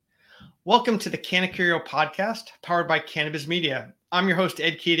Welcome to the Canacurio podcast, powered by Cannabis Media. I'm your host,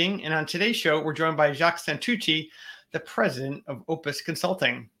 Ed Keating, and on today's show, we're joined by Jacques Santucci, the president of Opus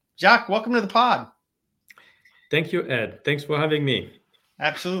Consulting. Jacques, welcome to the pod. Thank you, Ed. Thanks for having me.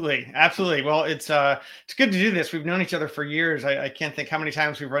 Absolutely. Well, it's good to do this. We've known each other for years. I can't think how many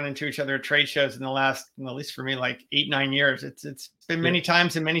times we've run into each other at trade shows in the last, at least for me, like 8-9 years. It's been many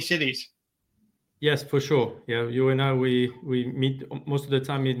times in many cities. Yes, for sure. Yeah, you and I, we meet most of the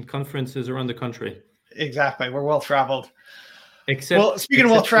time in conferences around the country. Exactly. We're well-traveled. Speaking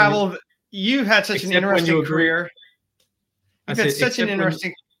of well-traveled, you had such an interesting career. You've had such an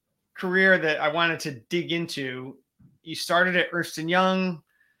interesting career that I wanted to dig into. You started at Ernst & Young.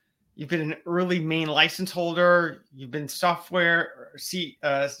 You've been an early Maine license holder. You've been software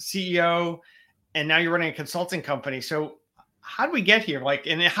CEO, and now you're running a consulting company. So how did we get here?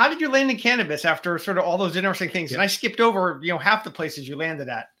 And how did you land in cannabis after sort of all those interesting things? Yeah. And I skipped over, half the places you landed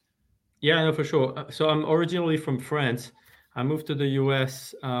at. Yeah, no, for sure. So I'm originally from France. I moved to the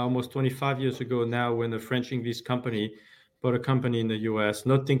US almost 25 years ago now when a French English company bought a company in the US,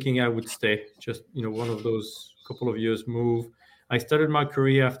 not thinking I would stay, just, one of those couple of years move. I started my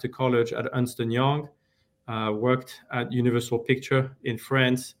career after college at Ernst & Young, worked at Universal Pictures in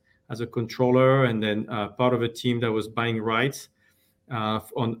France as a controller, and then part of a team that was buying rights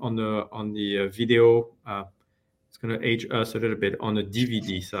on the video. It's going to age us a little bit on the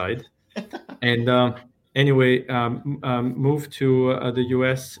DVD side. And moved to the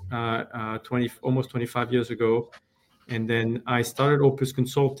US almost 25 years ago. And then I started Opus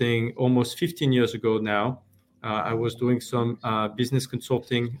Consulting almost 15 years ago now. I was doing some business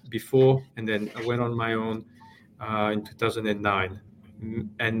consulting before, and then I went on my own in 2009.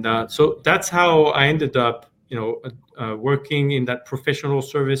 And so that's how I ended up, working in that professional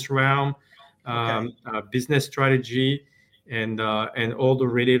service realm, business strategy, and all the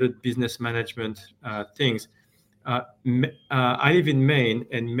related business management things. I live in Maine,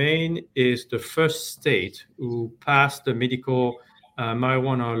 and Maine is the first state who passed the medical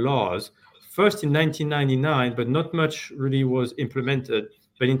marijuana laws. First in 1999, but not much really was implemented.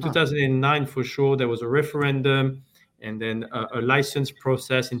 But in 2009, for sure, there was a referendum, and then a license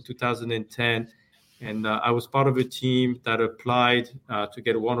process in 2010. And I was part of a team that applied to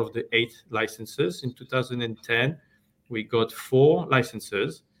get one of the 8 licenses in 2010. We got 4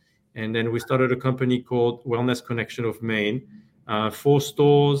 licenses. And then we started a company called Wellness Connection of Maine, 4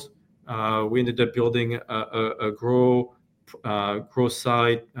 stores. We ended up building a grow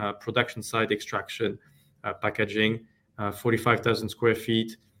side, production side, extraction, packaging, 45,000 square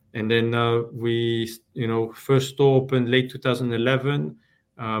feet. And then we, first store opened late 2011.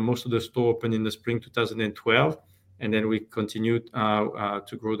 Most of the store opened in the spring 2012. And then we continued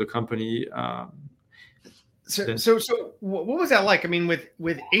to grow the company. So what was that like? I mean, with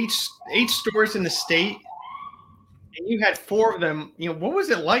 8 stores in the state, and you had 4 of them, what was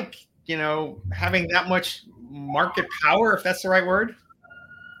it like, having that much market power, if that's the right word?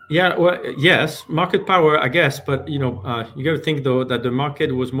 Yeah, well, yes, market power, I guess. But, you got to think, though, that the market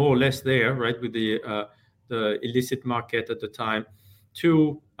was more or less there, right, with the illicit market at the time.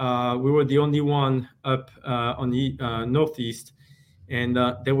 2, we were the only one up on the Northeast. And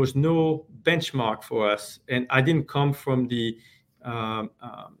there was no benchmark for us. And I didn't come from the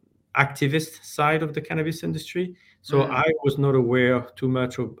activist side of the cannabis industry. So I was not aware too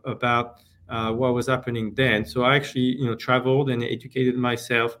much about what was happening then. So I actually, traveled and educated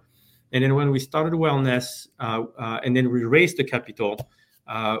myself. And then when we started Wellness, and then we raised the capital,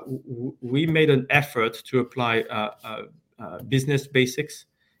 we made an effort to apply business basics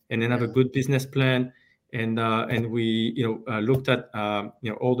and then have a good business plan. And we looked at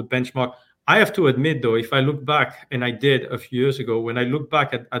all the benchmark. I have to admit, though, if I look back, and I did a few years ago, when I look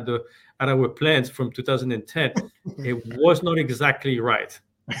back at our plans from 2010, it was not exactly right.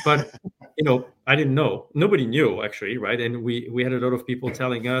 But I didn't know. Nobody knew, actually, right? And we had a lot of people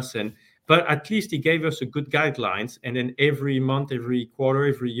telling us, but at least he gave us a good guidelines. And then every month, every quarter,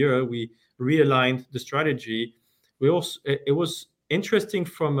 every year, we realigned the strategy. It was interesting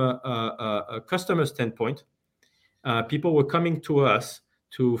from a customer standpoint. People were coming to us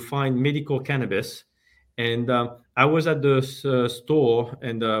to find medical cannabis. And I was at the store,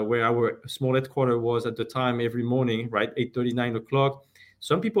 and where our small headquarters was at the time, every morning, right, 8:30, 9 o'clock.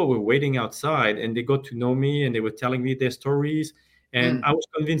 Some people were waiting outside, and they got to know me, and they were telling me their stories. And I was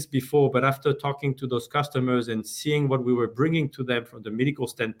convinced before, but after talking to those customers and seeing what we were bringing to them from the medical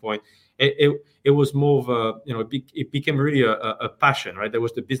standpoint, it was more of it became really a passion, right? There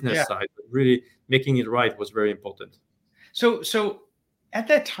was the business side, but really making it right was very important. So at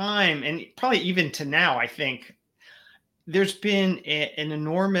that time, and probably even to now, I think there's been an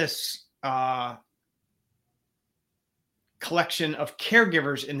enormous collection of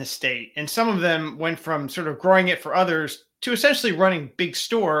caregivers in the state. And some of them went from sort of growing it for others to essentially running big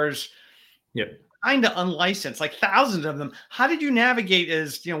stores, kind of unlicensed, like thousands of them. How did you navigate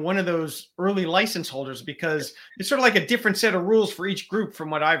as, one of those early license holders? Because it's sort of like a different set of rules for each group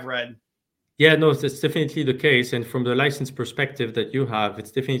from what I've read. Yeah, no, that's definitely the case. And from the license perspective that you have, it's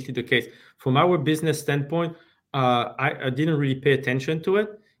definitely the case. From our business standpoint, I didn't really pay attention to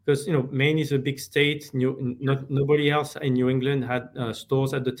it because, Maine is a big state. Nobody else in New England had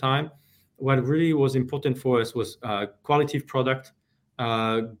stores at the time. What really was important for us was quality of product,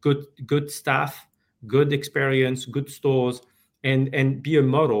 good staff, good experience, good stores, and be a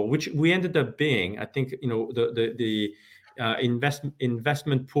model, which we ended up being. I think, the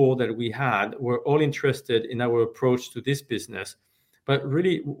investment pool that we had were all interested in our approach to this business, but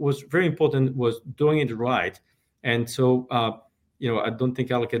really what was very important was doing it right. And so I don't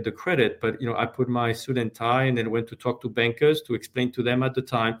think I'll get the credit, but I put my suit and tie and then went to talk to bankers to explain to them at the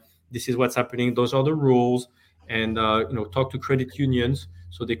time, this is what's happening, those are the rules, and talk to credit unions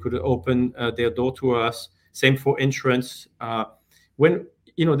so they could open their door to us. Same for insurance. When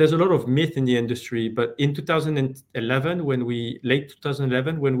there's a lot of myth in the industry, but in 2011, late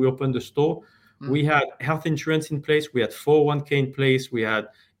 2011, when we opened the store, we had health insurance in place, we had 401k in place, we had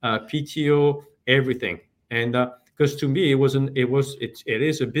PTO, everything. And because to me, it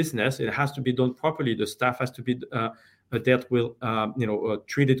is a business. It has to be done properly. The staff has to be dealt with,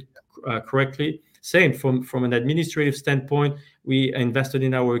 treated correctly. Same from an administrative standpoint, we invested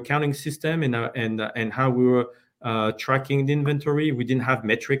in our accounting system and how we were tracking the inventory. We didn't have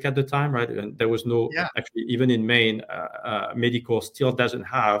metric at the time, right? And there was no, actually, even in Maine, medical still doesn't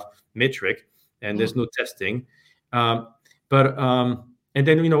have metric, and there's no testing. And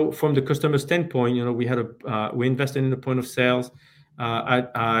then, from the customer standpoint, we invested in the point of sales.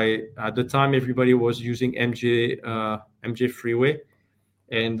 At the time, everybody was using MJ Freeway,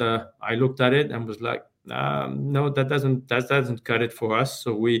 and I looked at it and was like, no, that doesn't cut it for us.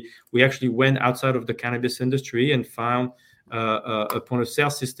 So we actually went outside of the cannabis industry and found a point of sale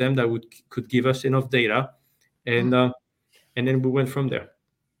system that could give us enough data, and then we went from there.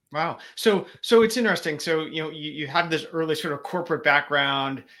 Wow. So it's interesting. So you have this early sort of corporate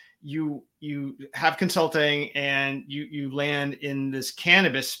background. You have consulting, and you land in this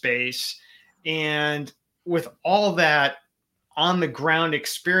cannabis space, and with all that on the ground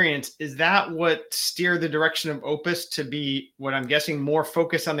experience, is that what steered the direction of Opus to be, what I'm guessing, more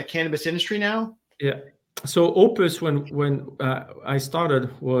focused on the cannabis industry now? Yeah. So Opus, when I started,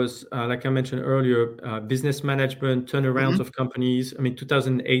 was like I mentioned earlier, business management, turnarounds of companies. I mean,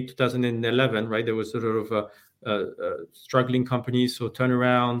 2008, 2011, right? There was sort of struggling companies, so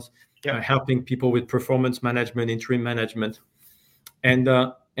turnarounds, helping people with performance management, interim management, and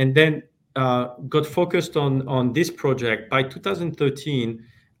then got focused on this project. By 2013,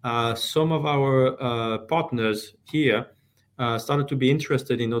 some of our partners here started to be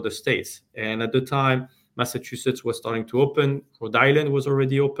interested in other states. And at the time, Massachusetts was starting to open, Rhode Island was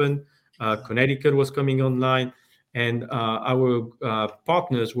already open, Connecticut was coming online, and our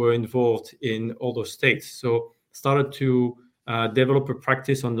partners were involved in all those states. So started to develop a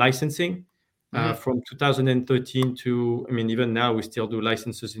practice on licensing. From 2013 to, even now we still do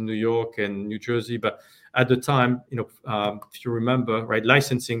licenses in New York and New Jersey. But at the time, if you remember, right,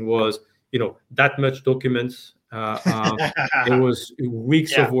 licensing was, that much documents. It was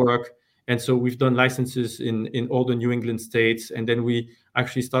weeks of work. And so we've done licenses in all the New England states. And then we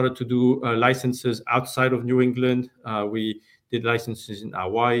actually started to do licenses outside of New England. We did licenses in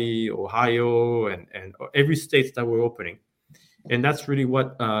Hawaii, Ohio, and every state that we're opening. And that's really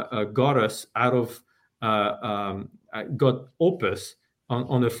what got us out of, got Opus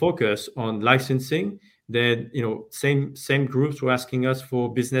on a focus on licensing. Then, same groups were asking us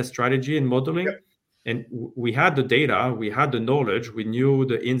for business strategy and modeling. Yep. And we had the data, we had the knowledge, we knew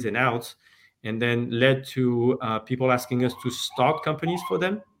the ins and outs, and then led to people asking us to start companies for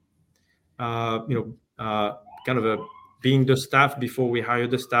them. Kind of being the staff before we hire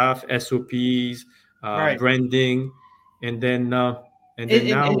the staff, SOPs, branding. And then now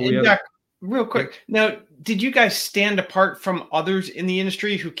we have... Jacques, real quick. Now, did you guys stand apart from others in the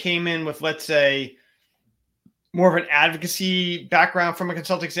industry who came in with, let's say, more of an advocacy background from a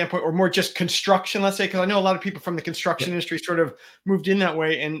consulting standpoint, or more just construction, let's say? Because I know a lot of people from the construction industry sort of moved in that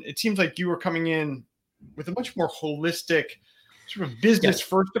way. And it seems like you were coming in with a much more holistic sort of business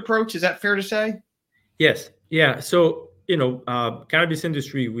first approach. Is that fair to say? Yes. Yeah. So, cannabis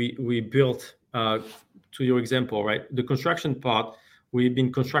industry, we built, to your example, right? The construction part we've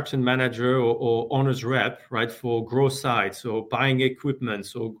been construction manager or owner's rep, right, for grow sites or buying equipment,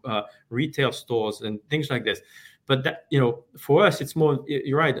 so retail stores and things like this. But that, for us, it's more,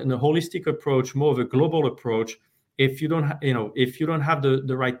 you're right, a holistic approach, more of a global approach. If you don't have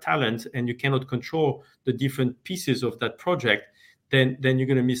the right talent and you cannot control the different pieces of that project, then you're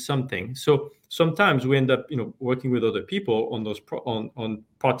going to miss something. So sometimes we end up working with other people on those on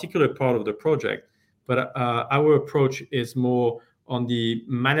particular part of the project. But our approach is more on the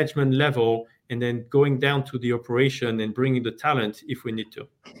management level, and then going down to the operation and bringing the talent if we need to.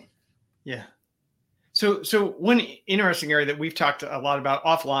 Yeah. So one interesting area that we've talked a lot about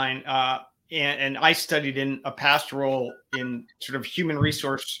offline, and I studied in a past role in sort of human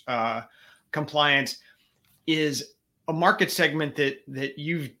resource compliance, is a market segment that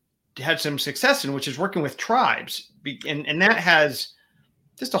you've had some success in, which is working with tribes. And that has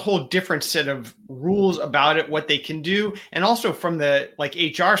just a whole different set of rules about it, what they can do. And also from the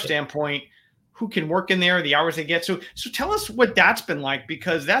HR standpoint, who can work in there, the hours they get. So tell us what that's been like,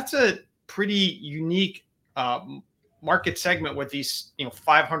 because that's a pretty unique market segment with these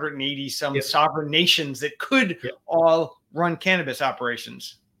 580 some sovereign nations that could all run cannabis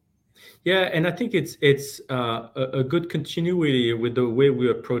operations. Yeah, and I think it's a good continuity with the way we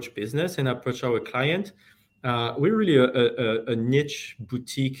approach business and approach our client. We're really a niche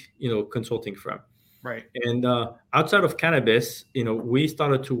boutique, consulting firm. Right. And outside of cannabis, we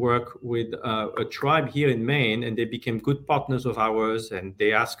started to work with a tribe here in Maine, and they became good partners of ours, and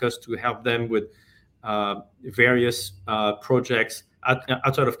they asked us to help them with various projects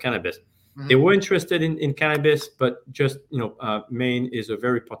outside of cannabis. Mm-hmm. They were interested in cannabis, but just Maine is a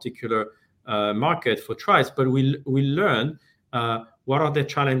very particular market for tribes. But we learned what are their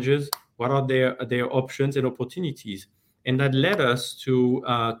challenges, what are their options and opportunities, and that led us to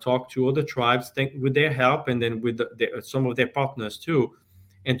talk to other tribes with their help, and then with some of their partners too,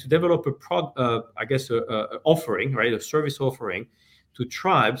 and to develop a offering, right, a service offering to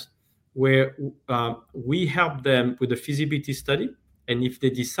tribes where we help them with a feasibility study. And if they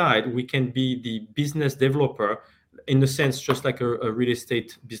decide, we can be the business developer, in a sense, just like a real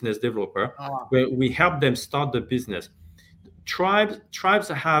estate business developer, where we help them start the business. Tribes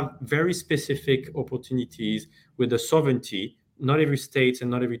have very specific opportunities with the sovereignty. Not every state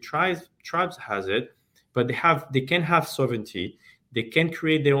and not every tribes has it, but they can have sovereignty. They can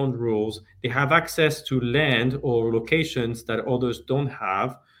create their own rules. They have access to land or locations that others don't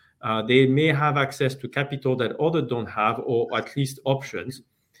have. They may have access to capital that others don't have, or at least options.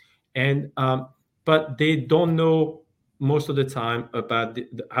 And but they don't know most of the time about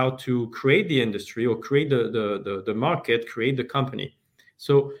how to create the industry or create the market, create the company.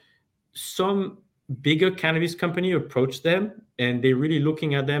 So some bigger cannabis company approach them, and they're really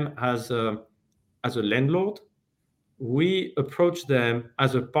looking at them as a landlord. We approach them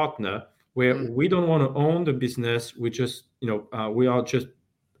as a partner, where we don't want to own the business. We just, we are just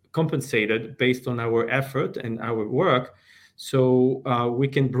compensated based on our effort and our work. So we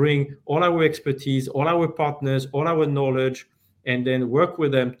can bring all our expertise, all our partners, all our knowledge, and then work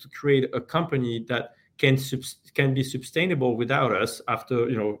with them to create a company that can be sustainable without us after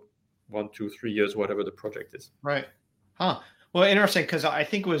 1, 2, 3 years, whatever the project is. Right. Huh. Well, interesting, because I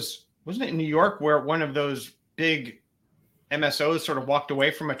think wasn't it in New York where one of those big MSOs sort of walked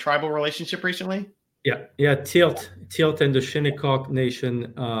away from a tribal relationship recently? Yeah. Tilt and the Shinnecock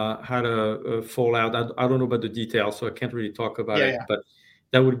Nation had a fallout. I don't know about the details, so I can't really talk about it. But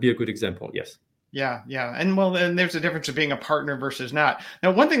that would be a good example. Yes. Yeah. And there's a difference of being a partner versus not.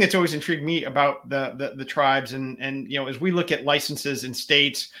 Now, one thing that's always intrigued me about the tribes, and as we look at licenses in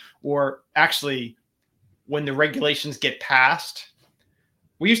states, or actually when the regulations get passed,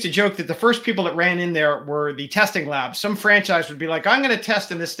 we used to joke that the first people that ran in there were the testing labs. Some franchise would be like, I'm going to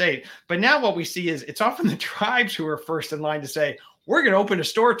test in this state. But now what we see is it's often the tribes who are first in line to say, we're going to open a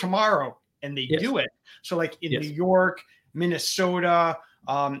store tomorrow. And they do it. So like in New York, Minnesota,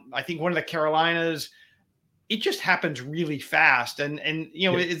 I think one of the Carolinas, it just happens really fast. And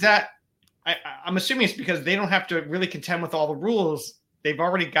is that, I'm assuming it's because they don't have to really contend with all the rules. They've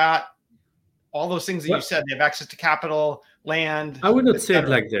already got all those things that you said. They have access to capital, land. I would not say it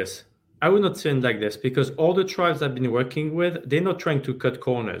like this. Because all the tribes I've been working with, they're not trying to cut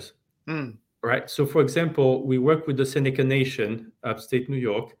corners. Right. So, for example, we work with the Seneca Nation, upstate New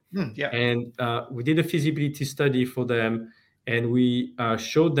York, and we did a feasibility study for them, and we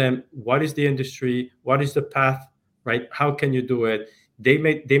showed them what is the industry, what is the path, right? How can you do it? They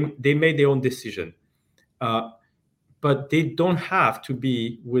made their own decision. But they don't have to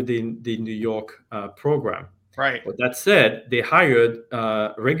be within the New York program. Right. But that said, they hired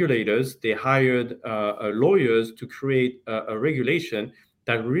regulators, they hired lawyers to create a regulation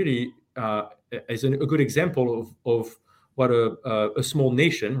that really is a good example of what a small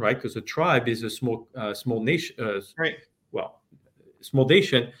nation, right? Because a tribe is a small nation, Right. well, small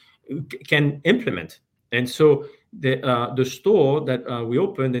nation can implement. And so the store that we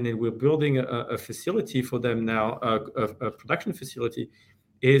opened, and then we're building a facility for them now, a production facility,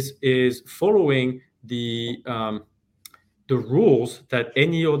 is following the rules that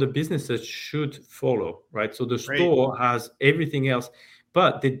any other businesses should follow, right? So the Great. store has everything else,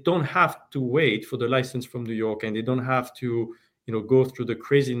 but they don't have to wait for the license from New York, and they don't have to, go through the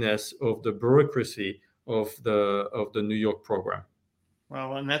craziness of the bureaucracy of the New York program.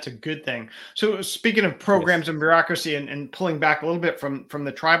 Well, and that's a good thing. So speaking of Yes. programs and bureaucracy and pulling back a little bit from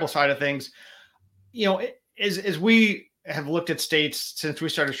the tribal side of things, as we have looked at states since we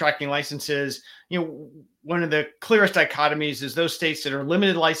started tracking licenses, one of the clearest dichotomies is those states that are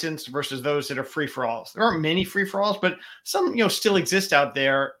limited license versus those that are free for alls. There aren't many free for alls, but some, still exist out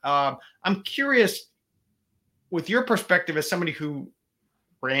there. I'm curious, with your perspective as somebody who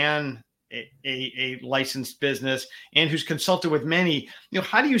ran a licensed business and who's consulted with many,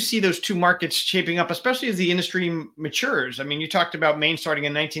 how do you see those two markets shaping up, especially as the industry matures? I mean, you talked about Maine starting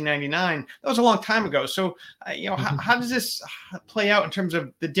in 1999. That was a long time ago. So, how does this play out in terms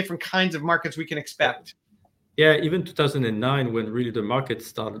of the different kinds of markets we can expect? Yeah, even 2009, when really the market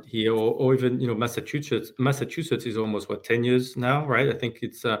started here, or even Massachusetts. Massachusetts is almost 10 years now, right? I think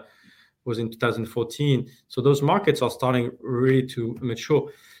it's was in 2014. So those markets are starting really to mature.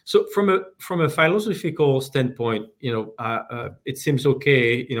 So from a philosophical standpoint, it seems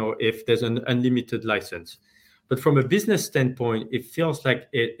okay, if there's an unlimited license. But from a business standpoint, it feels like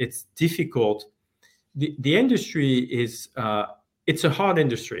it's difficult. The industry is it's a hard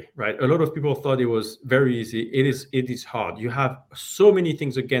industry, right? A lot of people thought it was very easy. It is hard. You have so many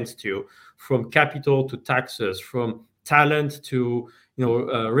things against you, from capital to taxes, from talent to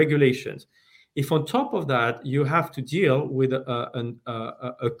regulations. If on top of that you have to deal with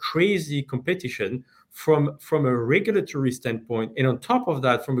a crazy competition from a regulatory standpoint, and on top of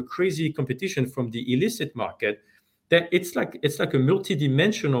that from a crazy competition from the illicit market, then it's like a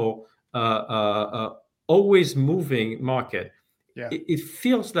multidimensional, always moving market. Yeah. It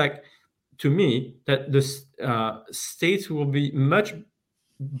feels like to me that the states will be much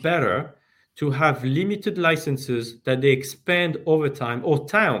better to have limited licenses that they expand over time, or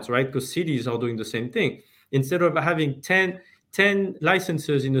towns, right? Because cities are doing the same thing. Instead of having 10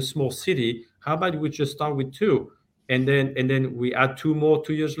 licenses in a small city, how about we just start with 2, and then we add 2 more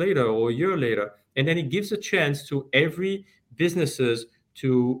 2 years later or a year later, and then it gives a chance to every businesses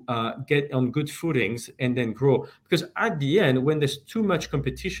to get on good footings and then grow. Because at the end, when there's too much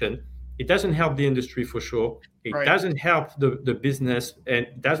competition, it doesn't help the industry for sure. It Right. doesn't help the business, and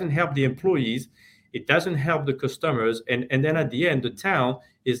it doesn't help the employees. It doesn't help the customers. And then at the end, the town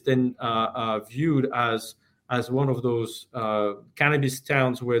is then viewed as one of those cannabis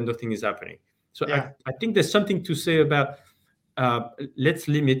towns where nothing is happening. So Yeah. I think there's something to say about let's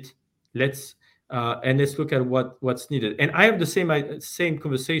limit, and let's look at what's needed. And I have the same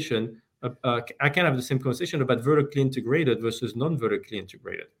conversation. I can have the same conversation about vertically integrated versus non-vertically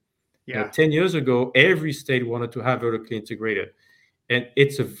integrated. Yeah. 10 years ago, every state wanted to have vertically integrated, and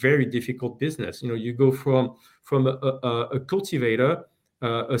it's a very difficult business. You go from a cultivator,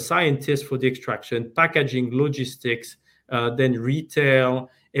 a scientist for the extraction, packaging, logistics, then retail.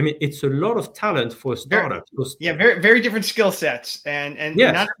 I mean, it's a lot of talent for a startup. Very, very different skill sets, and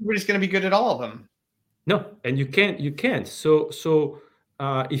yes. Not everybody's going to be good at all of them. No, and you can't. So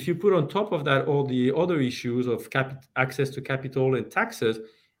if you put on top of that all the other issues of access to capital and taxes,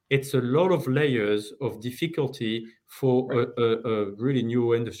 it's a lot of layers of difficulty for Right. a really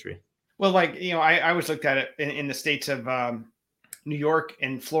new industry. Well, I always looked at it in the states of New York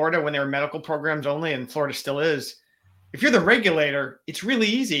and Florida when they were medical programs only, and Florida still is. If you're the regulator, it's really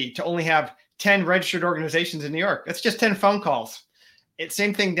easy to only have 10 registered organizations in New York. That's just 10 phone calls. It's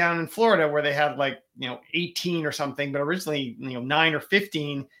same thing down in Florida where they had 18 or something, but originally 9 or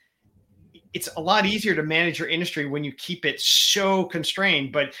 15. It's a lot easier to manage your industry when you keep it so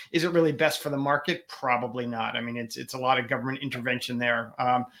constrained. But is it really best for the market? Probably not. I mean, it's a lot of government intervention there.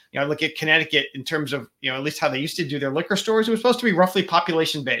 I look at Connecticut in terms of at least how they used to do their liquor stores. It was supposed to be roughly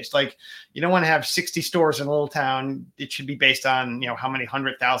population based. Like, you don't want to have 60 stores in a little town. It should be based on how many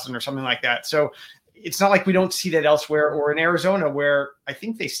 100,000 or something like that. So it's not like we don't see that elsewhere, or in Arizona, where I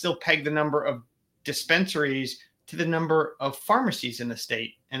think they still peg the number of dispensaries to the number of pharmacies in the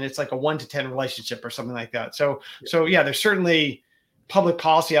state. And it's like a 1 to 10 relationship or something like that. So yeah, there's certainly public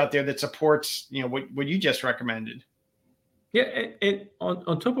policy out there that supports, what you just recommended. Yeah, and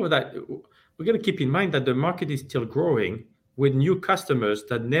on top of that, we're going to keep in mind that the market is still growing with new customers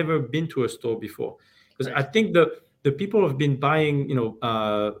that never been to a store before. Because I think the people who have been buying,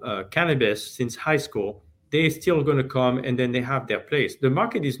 cannabis since high school, they're still going to come and then they have their place. The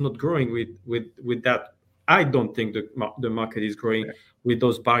market is not growing with that. I don't think the market is growing with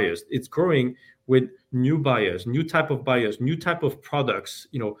those buyers. It's growing with new buyers, new type of buyers, new type of products,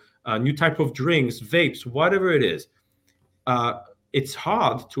 new type of drinks, vapes, whatever it is. It's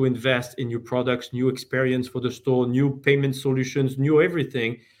hard to invest in new products, new experience for the store, new payment solutions, new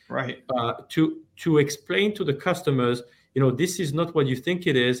everything. Right. To explain to the customers, this is not what you think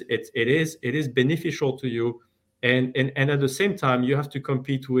it is. It is beneficial to you, and at the same time, you have to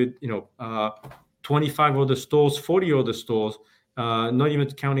compete with 25 other stores, 40 other stores, not even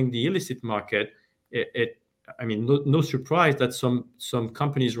counting the illicit market. No surprise that some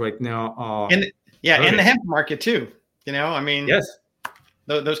companies right now are and the hemp market too. Yes.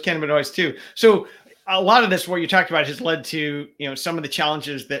 Those cannabinoids too. So a lot of this, what you talked about, has led to, some of the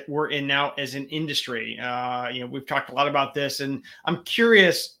challenges that we're in now as an industry. We've talked a lot about this, and I'm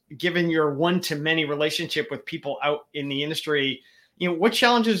curious, given your one-to-many relationship with people out in the industry, what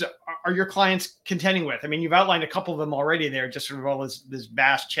challenges are your clients contending with? I mean, you've outlined a couple of them already there, just sort of all this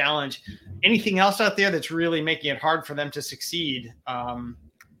vast challenge. Anything else out there that's really making it hard for them to succeed?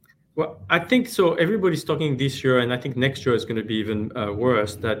 Well, I think so. Everybody's talking this year, and I think next year is going to be even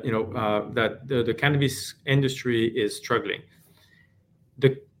worse. That that the cannabis industry is struggling.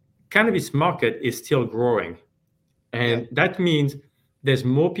 The cannabis market is still growing, and that means there's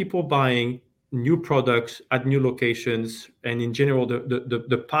more people buying new products at new locations, and in general,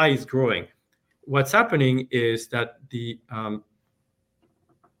 the pie is growing. What's happening is that the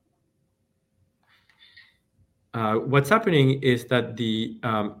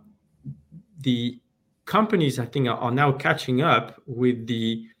companies, I think, are now catching up with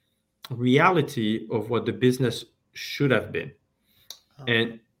the reality of what the business should have been.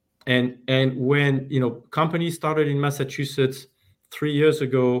 And when companies started in Massachusetts 3 years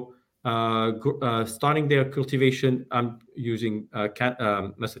ago, starting their cultivation, I'm using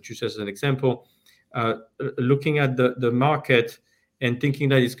Massachusetts as an example, looking at the market and thinking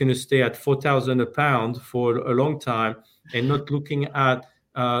that it's going to stay at $4,000 a pound for a long time, and not looking at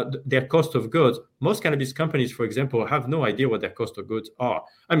their cost of goods. Most cannabis companies, for example, have no idea what their cost of goods are.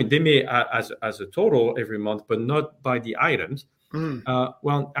 I mean, they may as a total every month, but not by the items.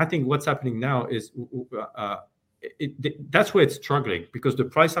 Well, I think what's happening now is that's where it's struggling, because the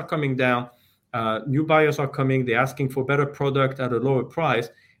prices are coming down. New buyers are coming. They're asking for better product at a lower price.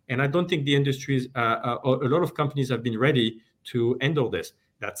 And I don't think the industries, a lot of companies have been ready to handle this.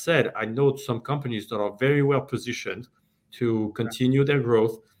 That said, I know some companies that are very well positioned to continue their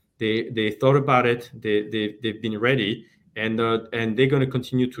growth. They thought about it. They've been ready, and they're going to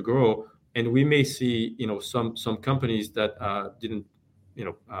continue to grow. And we may see, some companies that didn't,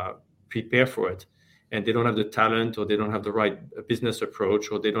 prepare for it, and they don't have the talent, or they don't have the right business approach,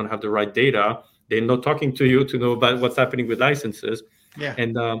 or they don't have the right data. They're not talking to you to know about what's happening with licenses. Yeah.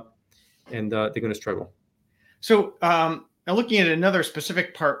 And they're going to struggle. So now looking at another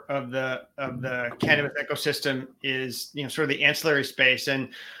specific part of the cannabis ecosystem is, sort of the ancillary space. And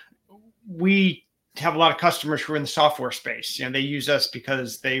we have a lot of customers who are in the software space. They use us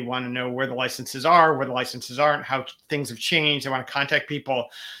because they want to know where the licenses are, where the licenses aren't, how things have changed. They want to contact people.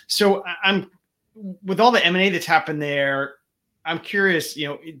 So with all the M&A that's happened there, I'm curious,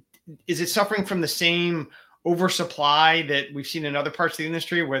 is it suffering from the same oversupply that we've seen in other parts of the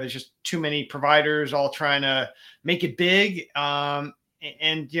industry, where there's just too many providers all trying to make it big? And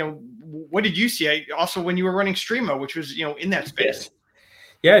what did you see? Also, when you were running Streamo, which was, in that space. Yes.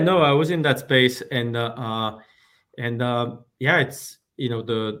 Yeah, no, I was in that space, and it's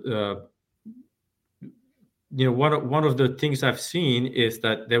one of the things I've seen is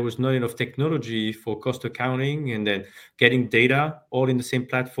that there was not enough technology for cost accounting, and then getting data all in the same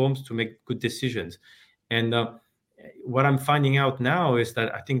platforms to make good decisions. And what I'm finding out now is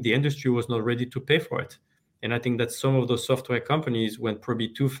that I think the industry was not ready to pay for it, and I think that some of those software companies went probably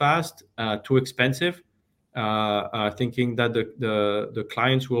too fast, too expensive. Thinking that the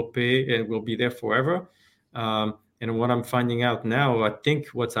clients will pay and will be there forever. And what I'm finding out now, I think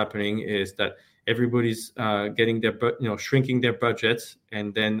what's happening is that everybody's getting shrinking their budgets,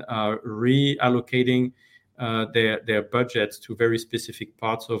 and then reallocating their budgets to very specific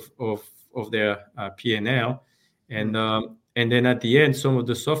parts of their P&L. And then at the end, some of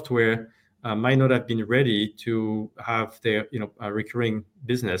the software might not have been ready to have their recurring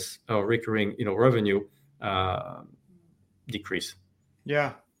business or recurring revenue decrease.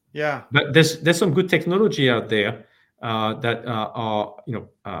 Yeah. Yeah. But there's some good technology out there that are,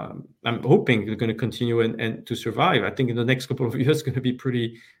 I'm hoping they're going to continue and to survive. I think in the next couple of years, it's going to be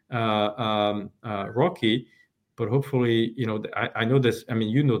pretty rocky. But hopefully, I know this. I mean,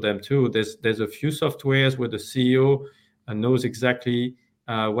 you know them too. There's a few softwares where the CEO knows exactly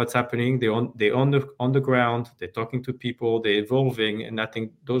what's happening. They're on the ground. They're talking to people. They're evolving, and I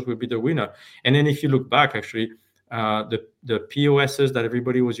think those will be the winner. And then if you look back, actually, the POSs that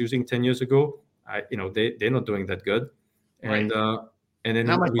everybody was using 10 years ago, they're not doing that good, and Right. and then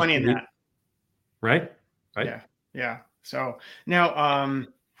Not much money in that. Right. Yeah. So now,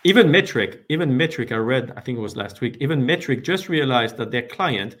 even Metric, I read, I think it was last week, even Metric just realized that their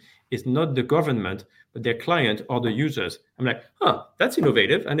client is not the government, but their client are the users. I'm like, that's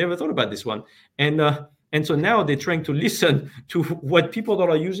innovative. I never thought about this one. And so now they're trying to listen to what people that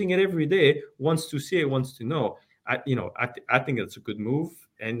are using it every day wants to see, wants to know. I think that's a good move.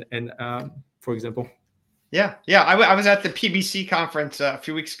 And for example. Yeah. I was at the PBC conference a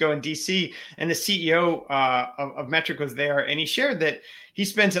few weeks ago in DC, and the CEO of Metric was there, and he shared that he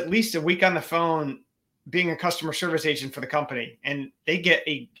spends at least a week on the phone being a customer service agent for the company, and they get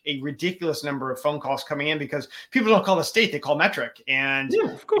a ridiculous number of phone calls coming in because people don't call the state, they call Metric, and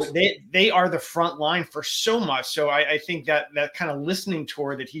of course they are the front line for so much. So I think that kind of listening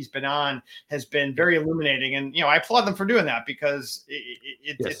tour that he's been on has been very illuminating, and I applaud them for doing that because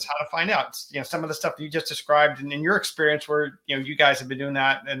it's how to find out. Some of the stuff you just described, and in your experience, where you guys have been doing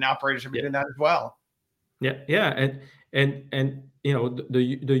that, and operators have been doing that as well. Yeah, and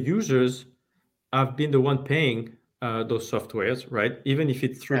the users have been the one paying those softwares, right? Even if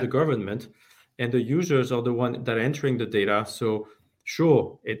it's through the government, and the users are the one that are entering the data. So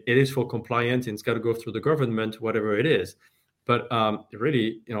sure, it is for compliance, and it's got to go through the government, whatever it is. But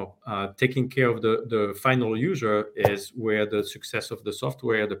really, taking care of the final user is where the success of the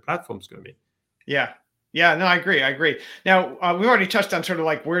software, the platform is going to be. Yeah, no, I agree. Now, we've already touched on sort of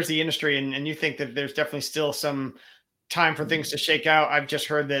like where's the industry, and you think that there's definitely still some time for things to shake out. I've just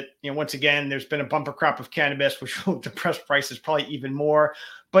heard that, once again, there's been a bumper crop of cannabis, which will depress prices probably even more.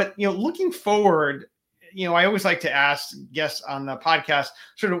 But, looking forward, I always like to ask guests on the podcast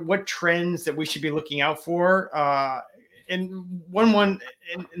sort of what trends that we should be looking out for. And and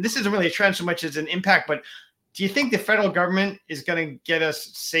this isn't really a trend so much as an impact, but do you think the federal government is going to get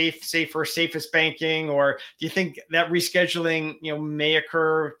us safest banking, or do you think that rescheduling, may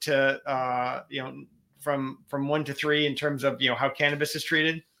occur to, from 1 to 3 in terms of how cannabis is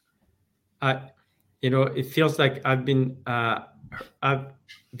treated? It feels like I've been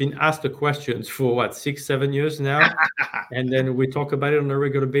asked the questions for 6-7 years now, and then we talk about it on a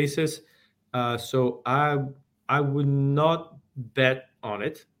regular basis. So I would not bet on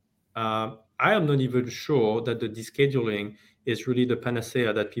it. I am not even sure that the descheduling is really the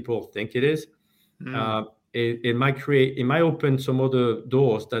panacea that people think it is. It might open some other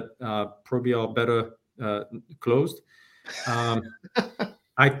doors that probably are better closed.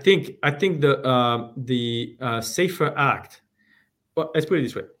 I think the Safer Act. Well, let's put it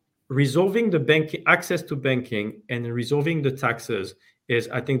this way: resolving the banking access to banking and resolving the taxes is,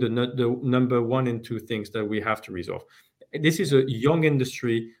 I think, the number 1 and 2 things that we have to resolve. This is a young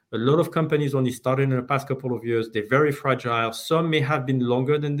industry. A lot of companies only started in the past couple of years. They're very fragile. Some may have been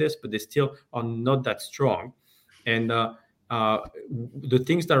longer than this, but they still are not that strong. And the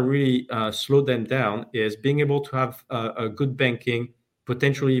things that really slow them down is being able to have a good banking,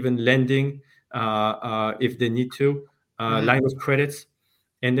 potentially even lending if they need to, line of credits.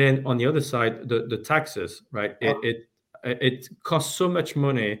 And then on the other side, the taxes, right? It costs so much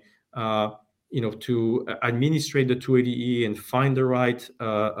money to administrate the 280E and find the right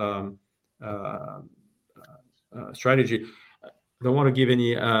strategy. I don't want to give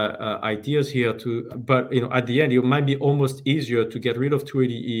any ideas here, but at the end, it might be almost easier to get rid of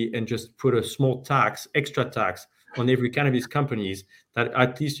 280E and just put a small extra tax on every cannabis companies that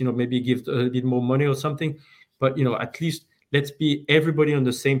at least maybe give a bit more money or something. But at least let's be everybody on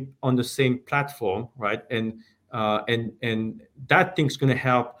the same platform, right? And that thing's going to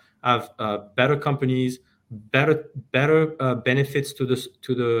help have better companies, better benefits to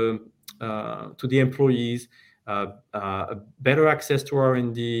the employees, better access to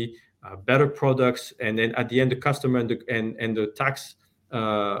R&D, better products, and then at the end, the customer and the tax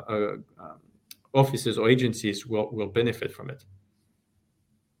offices or agencies will benefit from it.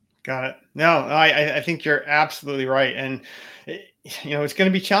 Got it. No, I think you're absolutely right, and it's going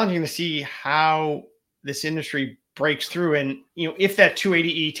to be challenging to see how this industry breaks through, and if that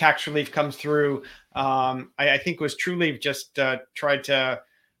 280E tax relief comes through. I think it was Trulieve just tried to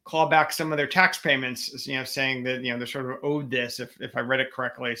claw back some of their tax payments, saying that, they're sort of owed this, if I read it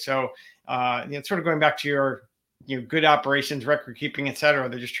correctly. So, sort of going back to your, good operations, record keeping, et cetera.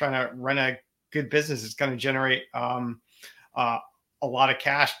 They're just trying to run a good business. It's going to generate a lot of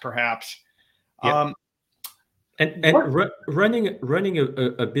cash, perhaps. Yeah. Running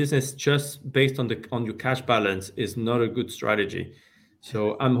a business just based on your cash balance is not a good strategy.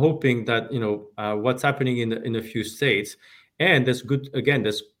 So I'm hoping that what's happening in a few states, and there's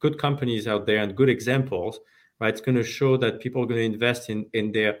good companies out there and good examples, right? It's going to show that people are going to invest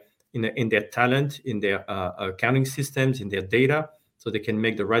in their talent, in their accounting systems, in their data, so they can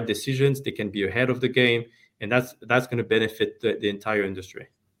make the right decisions. They can be ahead of the game, and that's going to benefit the entire industry.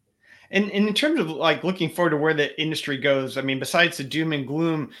 And in terms of like looking forward to where the industry goes, I mean, besides the doom and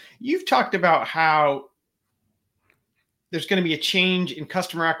gloom, you've talked about how there's going to be a change in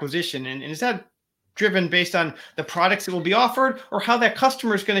customer acquisition. And is that driven based on the products that will be offered, or how that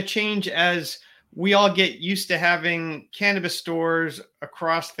customer is going to change as we all get used to having cannabis stores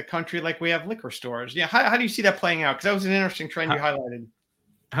across the country like we have liquor stores? Yeah. How do you see that playing out? Because that was an interesting trend you highlighted.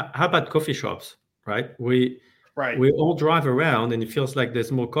 How about coffee shops, right? We all drive around and it feels like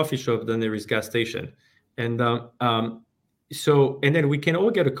there's more coffee shop than there is gas station. And then we can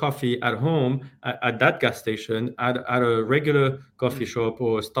all get a coffee at home at that gas station, at a regular coffee shop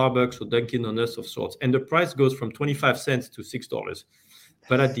or Starbucks or Dunkin' Donuts of sorts. And the price goes from 25 cents to $6.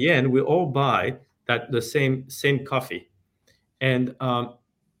 But at the end, we all buy the same coffee. And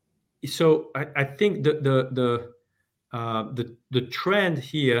so I think the trend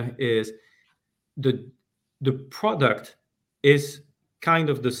here is the product is kind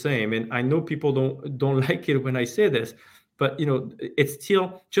of the same, and I know people don't like it when I say this, but it's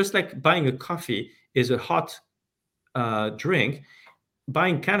still just like buying a coffee is a hot drink.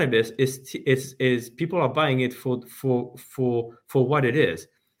 Buying cannabis is people are buying it for what it is.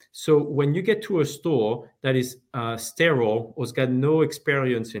 So when you get to a store that is sterile or has got no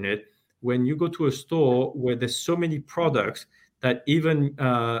experience in it, when you go to a store where there's so many products that even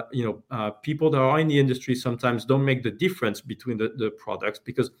people that are in the industry sometimes don't make the difference between the products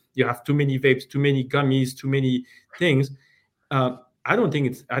because you have too many vapes, too many gummies, too many things. I don't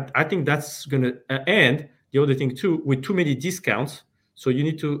think I think that's going to end. The other thing too, with too many discounts. So you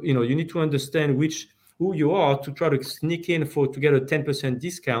need to understand who you are to try to sneak in to get a 10%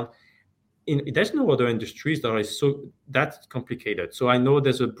 discount. There's no other industries that are that complicated. So I know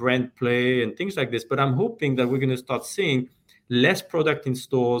there's a brand play and things like this, but I'm hoping that we're going to start seeing less product in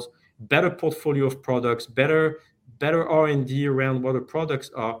stores, better portfolio of products, better R&D around what the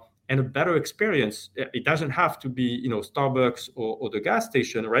products are, and a better experience. It doesn't have to be Starbucks or the gas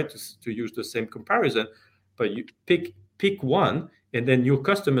station, right? To use the same comparison, but you pick one, and then your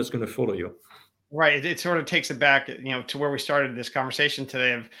customer is going to follow you. Right. It sort of takes it back, to where we started this conversation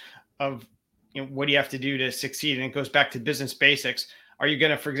today of what do you have to do to succeed? And it goes back to business basics. Are you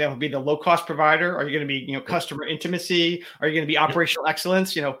going to, for example, be the low cost provider? Are you going to be, customer intimacy? Are you going to be operational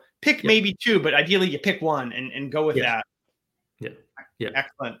excellence? Pick maybe two, but ideally you pick one and go with that. Yeah.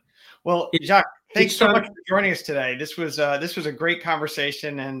 Excellent. Well, Jacques, thanks so much for joining us today. This was a great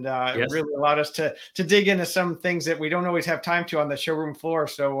conversation, and it really allowed us to dig into some things that we don't always have time to on the showroom floor.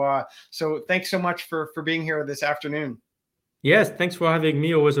 So thanks so much for being here this afternoon. Yes, thanks for having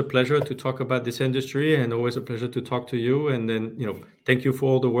me. Always a pleasure to talk about this industry, and always a pleasure to talk to you. And then, thank you for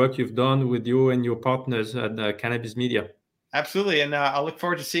all the work you've done with you and your partners at Cannabis Media. Absolutely, and I look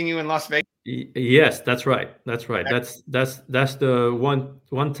forward to seing you in Las Vegas. Yes, that's right. That's the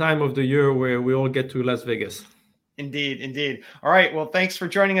one time of the year where we all get to Las Vegas. Indeed. All right. Well, thanks for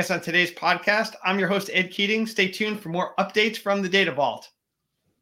joining us on today's podcast. I'm your host, Ed Keating. Stay tuned for more updates from the Data Vault.